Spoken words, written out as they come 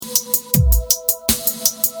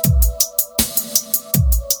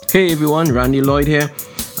Hey everyone, Randy Lloyd here,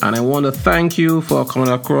 and I want to thank you for coming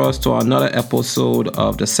across to another episode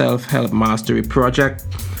of the Self-Help Mastery Project.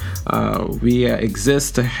 We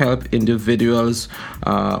exist to help individuals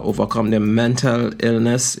overcome their mental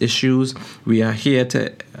illness issues. We are here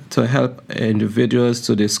to help individuals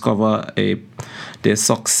to discover their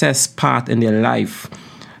success path in their life,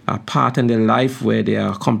 a part in their life where they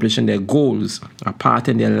are accomplishing their goals, a part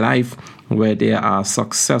in their life where they are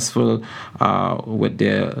successful with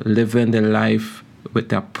their living their life with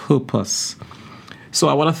their purpose. So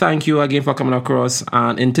I want to thank you again for coming across.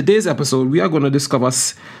 And in today's episode, we are going to discover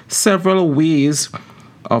several ways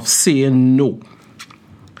of saying no.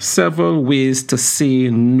 Several ways to say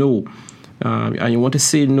no. And you want to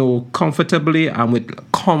say no comfortably and with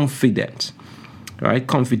confidence. Right?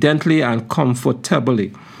 Confidently and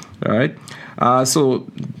comfortably. All right. So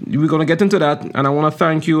we're going to get into that. And I want to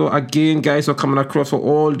thank you again, guys, for coming across, for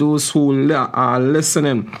all those who are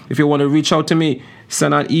listening. If you want to reach out to me,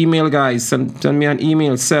 send an email, guys. Send me an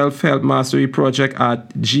email,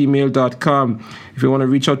 selfhelpmasteryproject@gmail.com. If you want to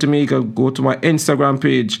reach out to me, you can go to my Instagram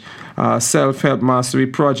page, Self-Help Mastery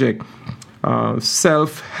Project.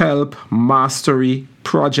 Self-Help Mastery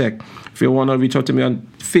Project. If you want to reach out to me on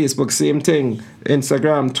Facebook, same thing.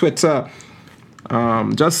 Instagram, Twitter.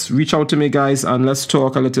 Just reach out to me, guys, and let's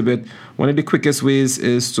talk a little bit. One of the quickest ways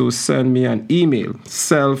is to send me an email,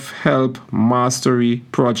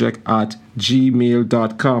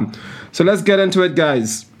 selfhelpmasteryproject@gmail.com. So let's get into it,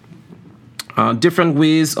 guys. Different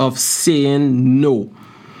ways of saying no.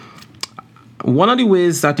 One of the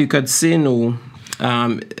ways that you could say no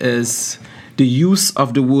is the use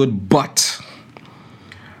of the word but.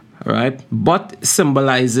 Right, but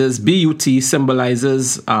symbolizes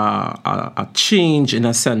a change in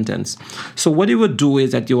a sentence. So what you would do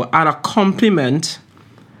is that you will add a complement,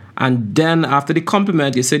 and then after the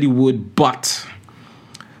complement you say the word but.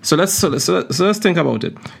 So let's think about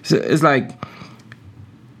it. So it's like,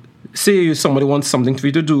 say somebody wants something for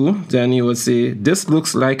you to do, then you would say, this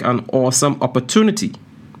looks like an awesome opportunity.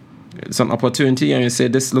 It's an opportunity, and you say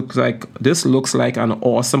this looks like an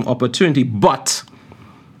awesome opportunity, but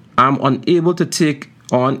I'm unable to take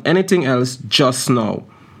on anything else just now.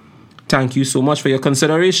 Thank you so much for your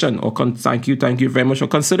consideration, or thank you very much for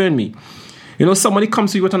considering me. You know, somebody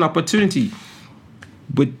comes to you with an opportunity,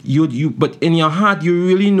 but but in your heart you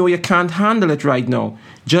really know you can't handle it right now.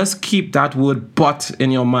 Just keep that word "but"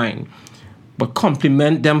 in your mind, but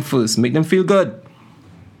compliment them first. Make them feel good.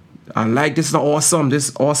 I like this awesome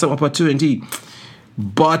opportunity.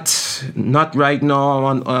 But not right now.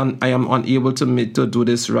 I am unable to do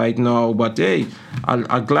this right now. But hey, I'm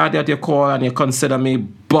glad that you call and you consider me.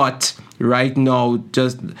 But right now,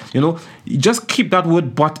 just keep that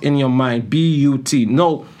word "but" in your mind. B-U-T.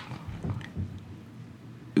 No.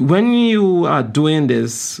 When you are doing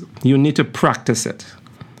this, you need to practice it.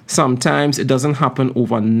 Sometimes it doesn't happen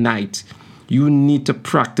overnight. You need to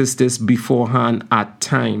practice this beforehand at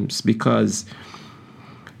times, because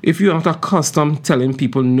if you're not accustomed telling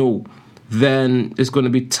people no, then it's going to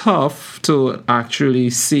be tough to actually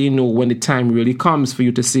say no when the time really comes for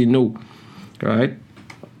you to say no, right?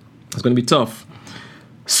 It's going to be tough.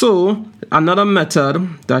 So another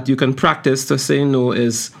method that you can practice to say no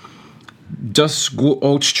is just go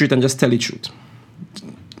out straight and just tell the truth.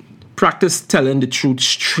 Practice telling the truth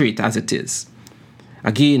straight as it is.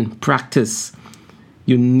 Again, practice.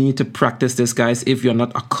 You need to practice this, guys, if you're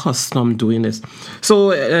not accustomed doing this. So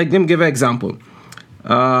let me give an example.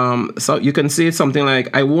 So you can say something like,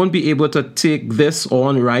 I won't be able to take this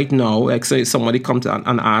on right now. Like, say somebody comes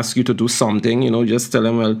and ask you to do something, just tell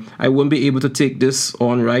them, well, I won't be able to take this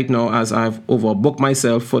on right now as I've overbooked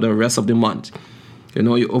myself for the rest of the month.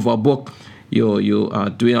 You overbook, you are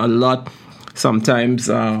doing a lot. Sometimes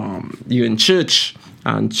you're in church,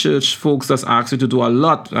 and church folks just ask you to do a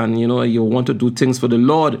lot, and you want to do things for the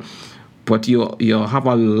Lord, but you have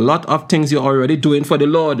a lot of things you're already doing for the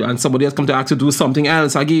Lord, and somebody else come to ask you to do something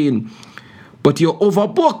else again, but you're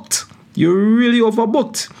overbooked. You're really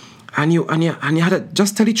overbooked, and you had to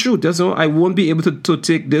just tell the truth. I won't be able to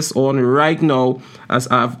take this on right now as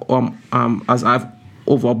I've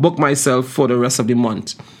overbooked myself for the rest of the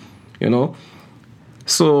month.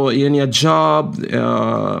 So in your job,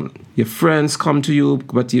 your friends come to you,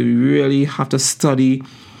 but you really have to study.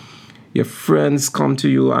 Your friends come to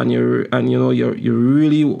you, and you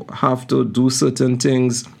really have to do certain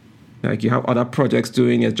things. Like, you have other projects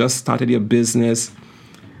doing. You just started your business.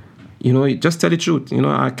 Just tell the truth.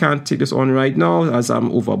 I can't take this on right now as I'm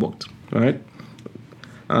overbooked. Right?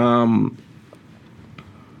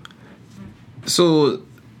 So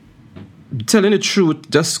telling the truth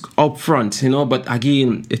just up front, but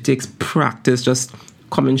again, it takes practice. Just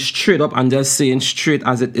coming straight up and just saying straight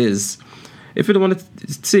as it is. If you don't want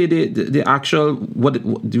to say the actual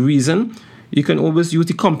the reason, you can always use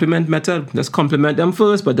the compliment method. Just compliment them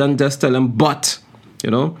first, but then just tell them but,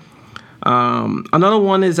 you know. Another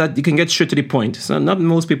one is that you can get straight to the point. So not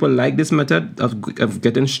most people like this method of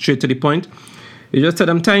getting straight to the point. You just tell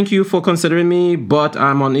them, thank you for considering me, but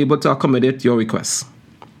I'm unable to accommodate your request.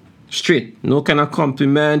 Straight. No kind of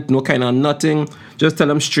compliment, no kind of nothing. Just tell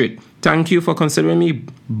them straight. Thank you for considering me,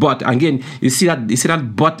 but again, you see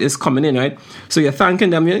that but is coming in, right? So you're thanking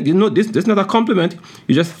them. You know, this is not a compliment.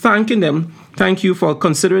 You're just thanking them. Thank you for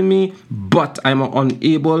considering me, but I'm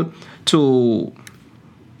unable to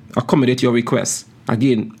accommodate your request.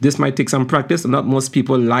 Again, this might take some practice. Not most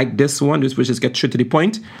people like this one, which is get straight to the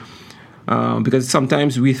point, because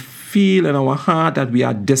sometimes we feel in our heart that we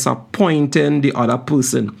are disappointing the other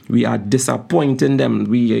person. We are disappointing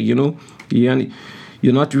them.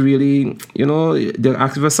 You're not really, they're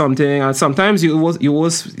asking for something, and sometimes you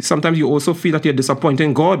also feel that you're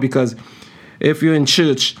disappointing God, because if you're in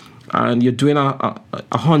church and you're doing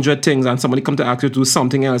 100 things and somebody come to ask you to do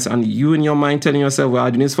something else, and you in your mind telling yourself, well,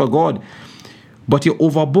 I'm doing this for God, but you're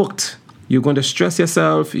overbooked. You're going to stress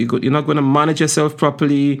yourself. You're not going to manage yourself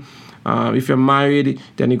properly. If you're married,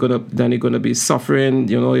 then you're gonna be suffering,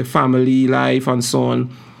 your family life and so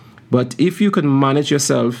on. But if you can manage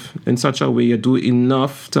yourself in such a way, you do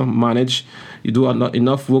enough to manage, you do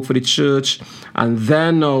enough work for the church, and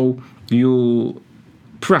then now you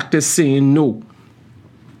practice saying no.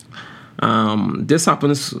 This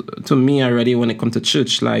happens to me already when it comes to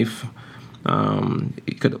church life.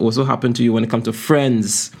 It could also happen to you when it comes to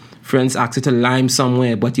friends. Friends ask you to lime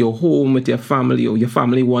somewhere, but you're home with your family, or your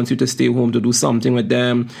family wants you to stay home to do something with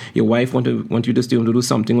them. Your wife want you to stay home to do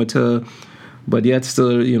something with her. But yet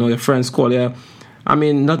still, your friends call you. I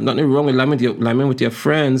mean, nothing wrong with liming with your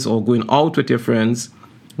friends or going out with your friends.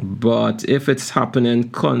 But if it's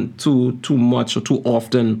happening too much or too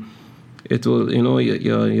often, it will,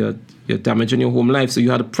 you're damaging your home life. So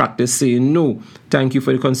you have to practice saying no. Thank you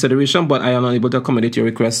for the consideration, but I am unable to accommodate your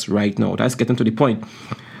request right now. That's getting to the point.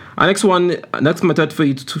 Next method for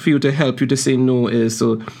you to help you to say no is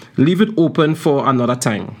to leave it open for another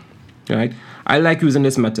time. Right? I like using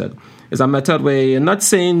this method. It's a method where you're not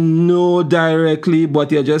saying no directly,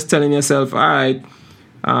 but you're just telling yourself, all right,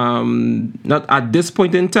 not at this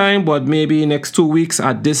point in time, but maybe next 2 weeks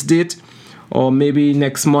at this date, or maybe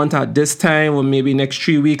next month at this time, or maybe next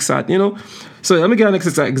 3 weeks at, So let me give an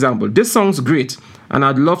example. This sounds great, and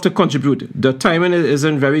I'd love to contribute. The timing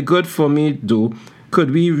isn't very good for me, though.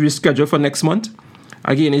 Could we reschedule for next month?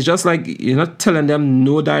 Again, it's just like you're not telling them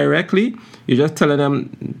no directly. You're just telling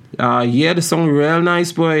them, yeah, the song real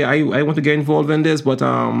nice, boy. I want to get involved in this, but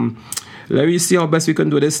let me see how best we can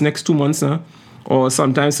do this next 2 months. Or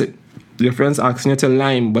sometimes your friends asking you to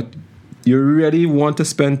lime, but you really want to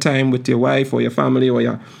spend time with your wife or your family, or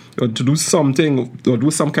to do something, or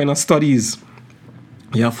do some kind of studies.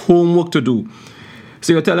 You have homework to do.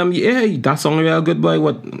 So you tell them, yeah, that song real good, boy.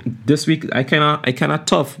 What this week I kinda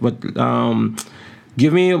tough, but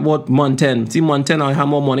give me what month 10. See, month 10 I have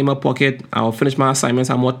more money in my pocket. I'll finish my assignments.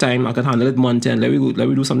 I have more time. I can handle it month 10. Let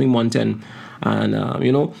me do something month 10. And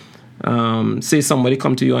say somebody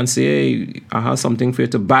come to you and say, hey, I have something for you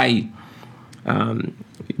to buy.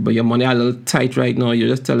 But your money are a little tight right now. You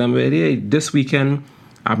just tell them, well, hey, this weekend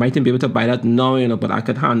I mightn't be able to buy that now, but I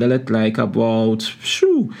could handle it like about,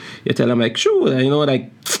 you tell them like,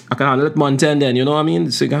 like I can handle it month 10 then, you know what I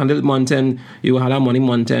mean? So you can handle it month 10, you will have that money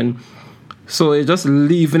month 10. So it's just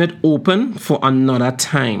leaving it open for another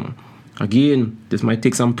time. Again, this might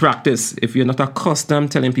take some practice. If you're not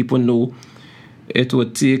accustomed telling people no, it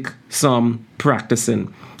would take some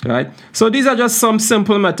practicing, right? So these are just some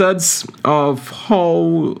simple methods of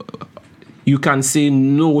how you can say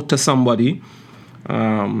no to somebody.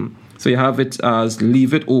 So you have it as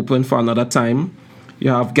leave it open for another time. You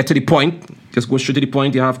have get to the point. Just go straight to the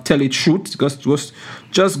point. You have tell it truth.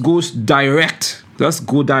 Just go direct. Just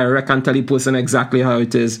go direct and tell the person exactly how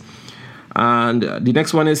it is. And the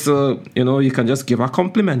next one is, you can just give a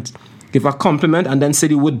compliment. Give a compliment and then say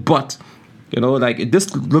the word but. Like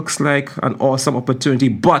this looks like an awesome opportunity,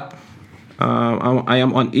 but I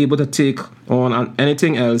am unable to take on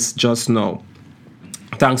anything else just now.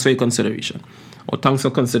 Thanks for your consideration. Or thanks for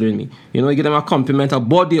considering me. You give them a compliment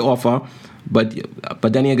about the offer, but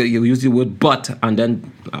then you use the word but, and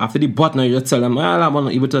then after the but now you just tell them, well, I'm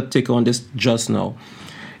unable to take on this just now.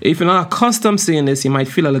 If you're not accustomed saying this, you might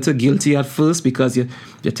feel a little guilty at first, because you're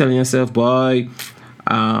telling yourself, boy,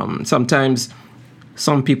 sometimes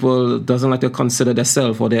some people doesn't like to consider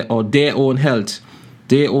themselves or their own health.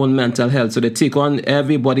 their own mental health. So they take on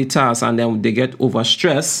everybody tasks, and then they get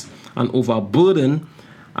overstressed and overburdened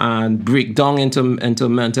and break down into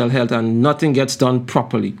mental health, and nothing gets done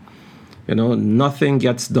properly. Nothing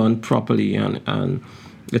gets done properly, and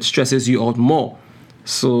it stresses you out more.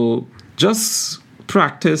 So just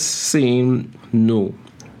practice saying no.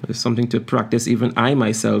 It's something to practice. Even I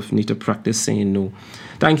myself need to practice saying no.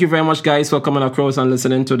 Thank you very much, guys, for coming across and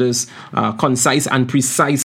listening to this concise and precise